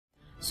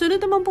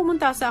Sunod naman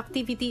pumunta sa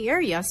activity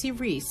area si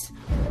Rhys.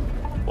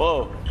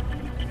 Whoa.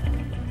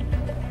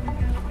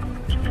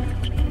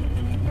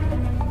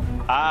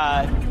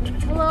 Hi.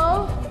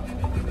 Hello?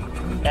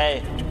 Hey.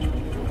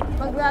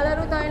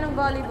 Maglalaro tayo ng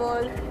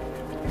volleyball.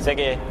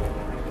 Sige.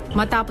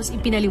 Matapos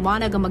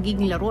ipinaliwanag ang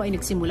magiging laro ay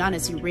nagsimula na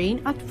si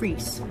Rain at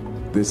Rhys.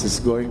 This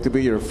is going to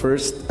be your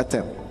first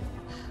attempt.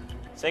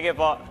 Sige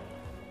po.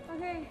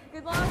 Okay,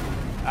 good luck.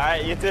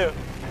 Alright, you too.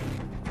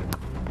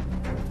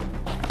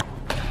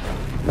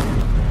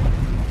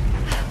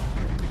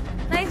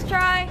 Nice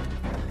try.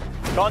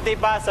 Konti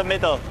pa sa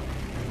middle.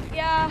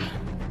 Yeah.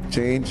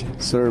 Change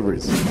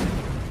servers.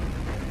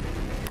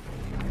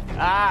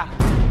 Ah!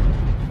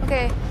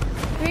 Okay,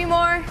 3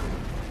 more.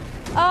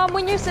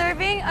 When you're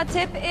serving, a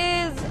tip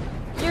is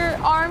your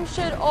arm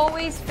should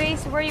always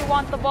face where you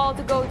want the ball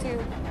to go to.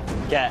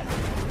 Get.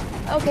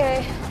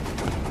 Okay.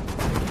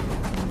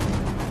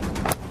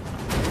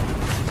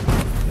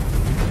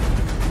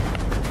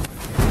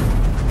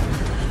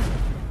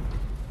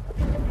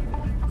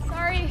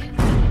 Sorry.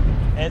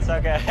 It's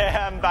okay.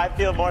 I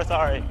feel more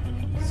sorry.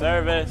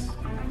 Service.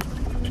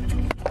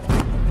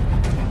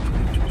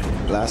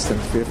 Last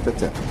and fifth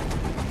attempt.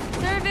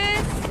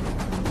 Service.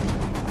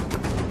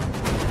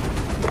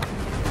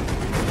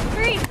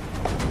 3.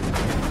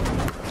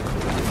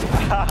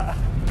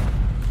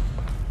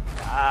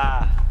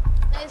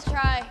 Nice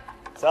try.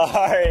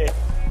 Sorry.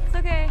 It's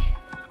okay.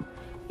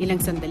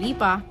 Ilang sandali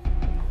pa.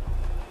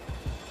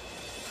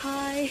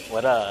 Hi.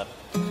 What up?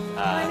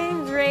 My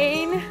name's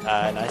Rain.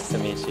 Nice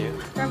to meet you.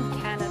 From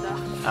Canada.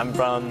 I'm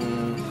from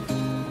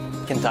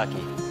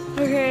Kentucky.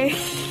 Okay.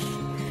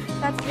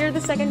 You're the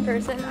second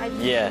person I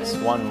just Yes,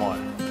 did. one more.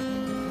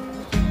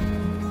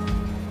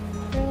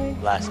 Really?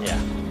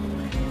 Yeah.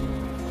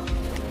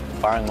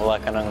 Parang wala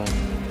ka ng...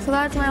 So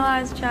that's my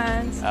last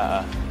chance.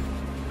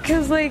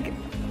 'Cause like,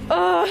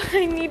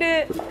 I need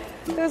it.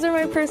 Those are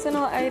my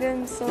personal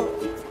items, so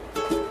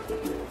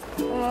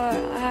I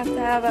have to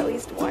have at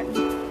least one.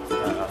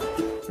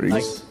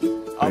 Rhys,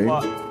 Rain,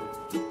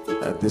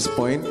 at this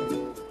point,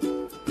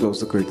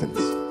 close the curtains.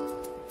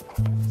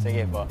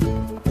 Sige po.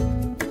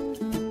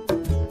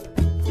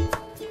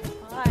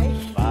 Bye.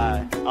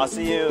 Bye. I'll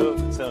see you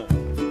soon.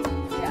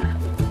 Yeah.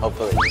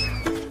 Hopefully.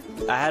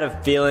 I had a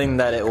feeling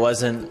that it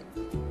wasn't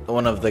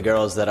one of the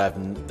girls that I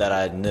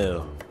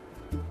knew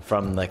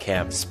from the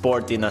camp.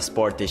 Sporty na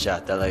sporty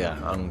siya talaga.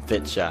 Ang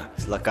fit siya.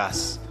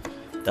 Lakas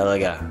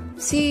talaga.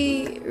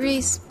 Si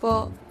Rhys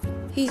po,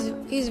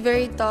 he's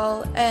very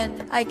tall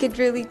and I could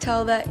really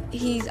tell that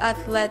he's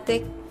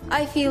athletic.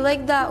 I feel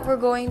like that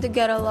we're going to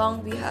get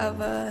along. We have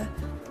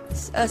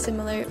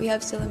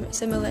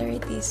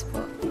similarities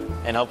po.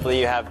 And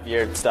hopefully you have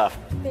your stuff.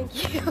 Thank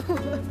you.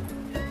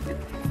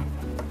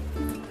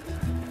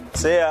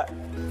 See ya.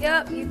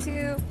 Yep, you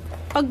too.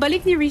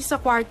 Pagbalik ni Rhys sa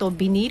kwarto,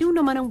 biniro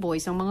naman ng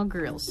boys ang mga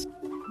girls.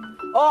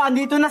 Oh,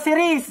 andito na si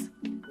Rhys!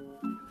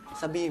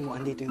 Sabihin mo,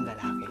 andito yung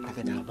lalaki.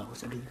 Taga-Davao,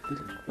 sabihin mo.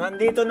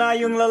 Nandito na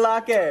yung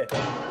lalaki.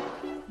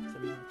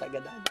 Sabihin mo,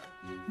 taga-Davao.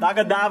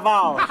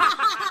 Taga-Davao.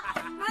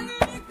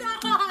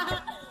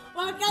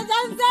 Huwag ka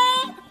dyan, Sir!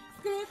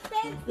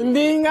 Scripted!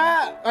 Hindi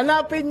nga!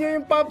 Hanapin nyo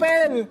yung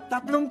papel!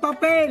 3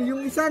 papel!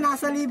 Yung isa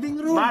nasa living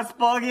room. Mas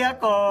pogi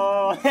ako.